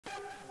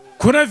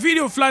Kuna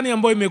video fulani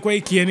ambayo imekuwa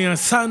ikienea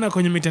sana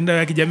kwenye mitandao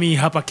ya kijamii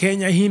hapa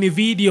Kenya. Hii ni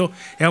video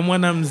ya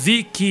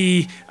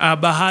mwanamuziki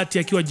Bahati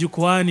akiwa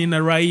jukwani na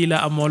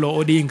Raila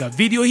Odinga.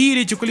 Video hii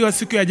ilichukuliwa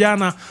siku ya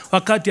jana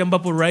wakati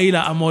ambapo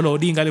Raila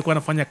Odinga alikuwa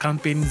anafanya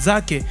kampeni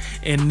zake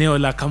eneo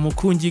la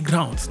Kamukunji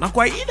Grounds. Na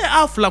kwa ile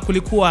hafla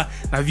kulikuwa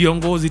na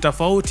viongozi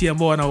tofauti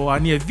ambao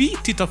wanawania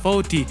viti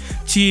tofauti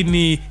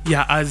chini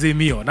ya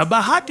Azimio. Na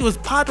Bahati was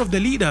part of the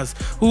leaders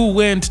who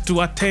went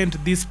to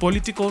attend this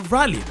political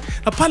rally.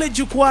 Na pale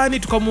jukwani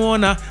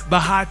tukamuona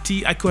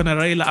Bahati akiwa na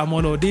Raila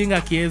Odinga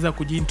akiweza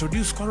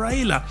kujiintroduce kwa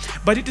Raila,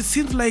 but it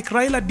seems like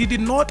Raila did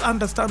not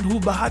understand who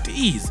Bahati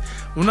is.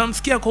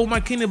 Unamsikia kwa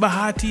umakini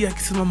Bahati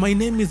akisema my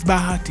name is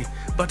Bahati,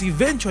 but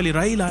eventually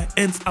Raila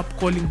ends up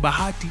calling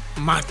Bahati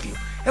Matthew.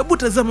 Hebu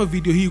tazama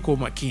video hii kwa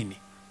umakini.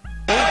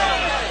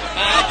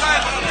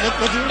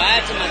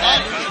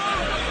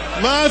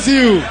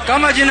 Matthew,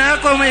 kama jina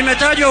yako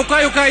imetajwa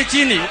ukae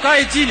chini,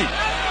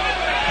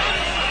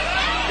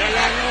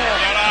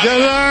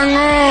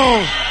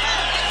 Jalango.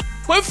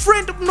 My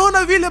friend,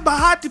 mnaona vile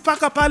Bahati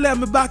paka pale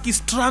amebaki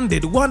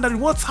stranded,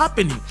 wondering what's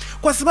happening.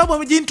 Kwa sababu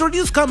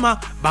amejiintroduce kama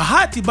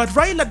Bahati, but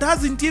Raila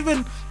doesn't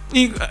even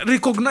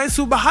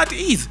recognize who Bahati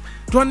is.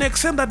 To an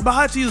extent that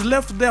Bahati is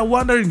left there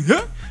wondering,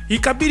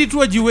 ikabidi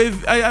tu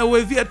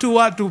awevia tu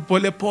watu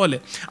pole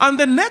pole. And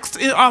the next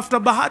after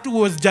Bahati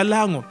was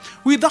Jalango.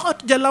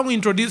 Without Jalango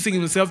introducing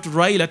himself to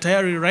Raila,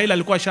 tayari Raila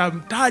alikuwa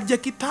shamtaja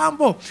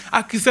kitambo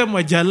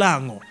akisema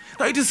Jalango.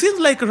 Now it seems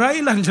like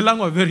Raila and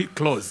Jalango are very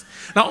close.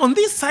 Now on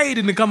this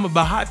side ni kama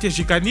Bahati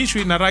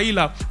ashikanishwi na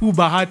Raila who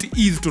Bahati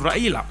is to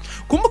Raila.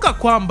 Kumbuka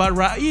kwamba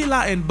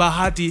Raila and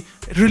Bahati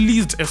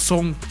released a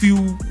song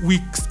few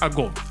weeks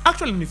ago.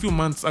 Actually a few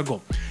months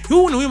ago.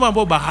 Huu ni wimbo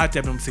ambao Bahati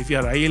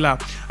amemsifia Raila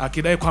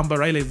akidai kwamba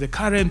Raila is the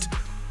current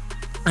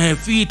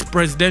fit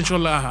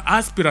presidential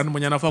aspirant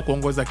mwenye anafaa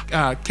kuongoza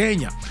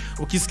Kenya.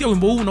 Ukisikia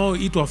wimbo huu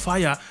unaoitwa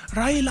Fire,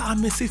 Raila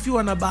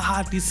amesifiwa na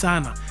Bahati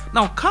sana.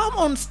 Now come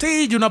on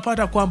stage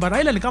unapata kwamba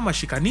Raila ni kama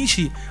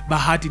shikanishi,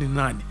 Bahati ni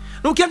nani?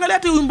 Na ukiangalia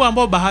tu wimbo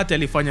ambao Bahati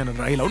alifanya na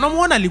Raila,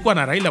 unamuona alikuwa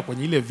na Raila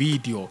kwenye ile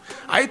video.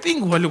 I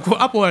think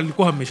walikuwa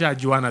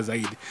wameshajuana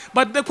zaidi.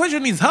 But the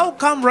question is, how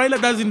come Raila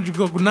doesn't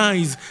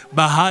recognize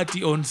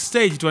Bahati on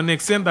stage to an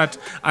extent that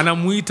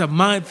anamuita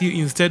Matthew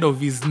instead of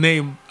his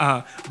name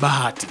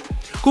Bahati?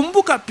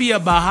 Kumbuka pia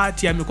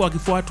Bahati amekuwa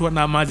akifuatwa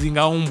na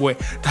mazingaombwe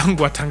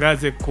tangu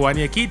atangaze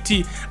kuwania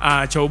kiti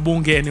cha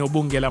ubunge eneo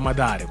bunge la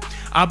Mathare.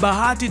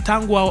 Bahati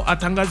tangu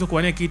atangaze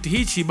kuwania kiti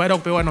hichi baada ya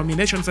kupewa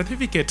nomination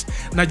certificate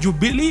na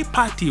Jubilee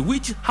Party,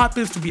 which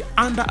happens to be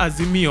under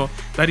Azimio,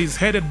 that is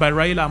headed by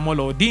Raila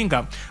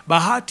Odinga.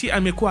 Bahati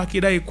amekuwa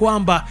akidai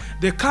kwamba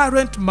the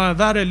current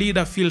Mathare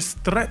leader feels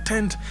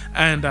threatened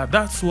and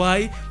that's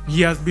why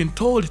he has been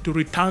told to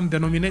return the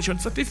nomination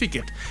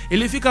certificate.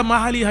 Ilifika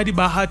mahali hadi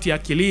Bahati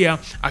akilia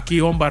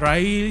akiomba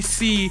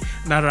raisi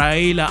na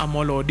Raila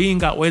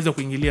Odinga waweze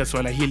kuingilia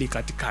swala hili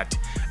katikati.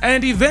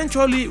 And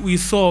eventually we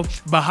saw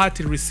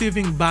Bahati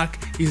receiving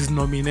back his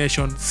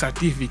nomination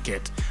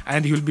certificate,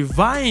 and he will be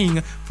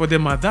vying for the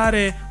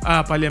Mathare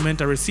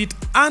parliamentary seat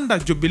under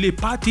Jubilee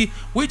Party,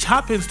 which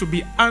happens to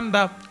be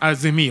under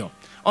Azimio.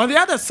 On the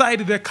other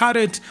side, the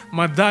current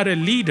Mathare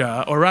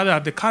leader, or rather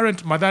the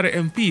current Mathare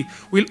MP,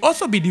 will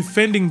also be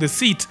defending the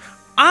seat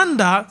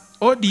under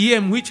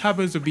ODM, which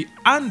happens to be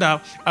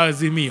under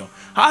Azimio.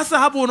 Hasa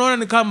hapo unaona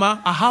ni kama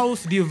a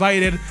house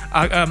divided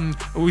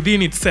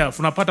within itself.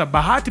 Unapata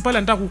Bahati pale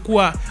anataka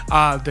kukua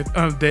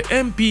the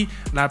MP,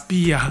 na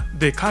pia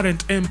the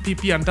current MP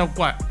pia anataka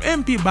kukua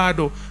MP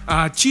bado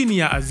chini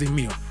ya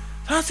Azimio.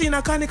 Sasa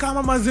inakani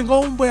kama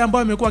mazingaombwe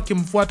ambayo amekuwa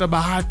akimfuata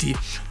Bahati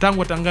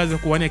tangu atangaze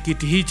kuwania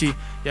kiti hichi.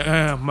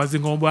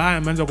 Mazingaombwe haya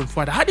yameanza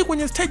kumfuata hadi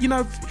kwenye stage,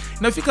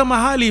 inafika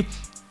mahali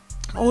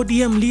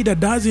ODM leader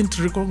doesn't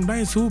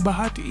recognize who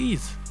Bahati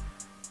is.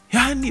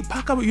 Yani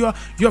paka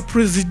your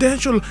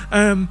presidential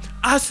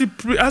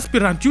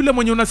aspirant, yule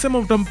mwenye unasema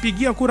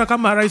utampigia kura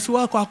kama rais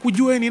wako,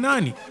 hakujua ni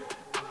nani.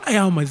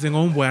 Haya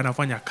mazingaombwe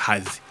yanafanya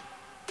kazi.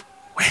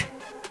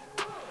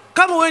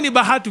 Kama wewe ni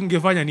Bahati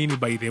ungefanya nini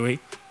by the way?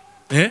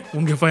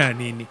 Ungefanya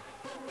nini?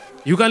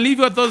 You can leave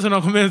your thoughts in the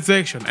comment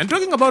section. And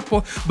talking about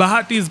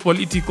Bahati's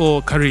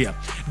political career,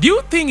 do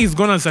you think he's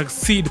gonna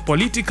succeed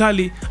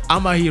politically,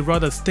 ama he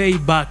rather stay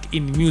back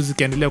in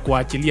music and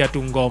kuachilia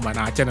tu ngoma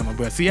na achana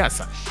mambo ya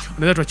siasa?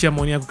 Unaweza tuachia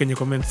maoni yako kwenye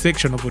comment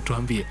section hapo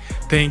tuambie.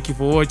 Thank you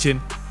for watching.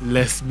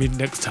 Let's meet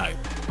next time.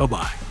 Bye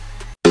bye.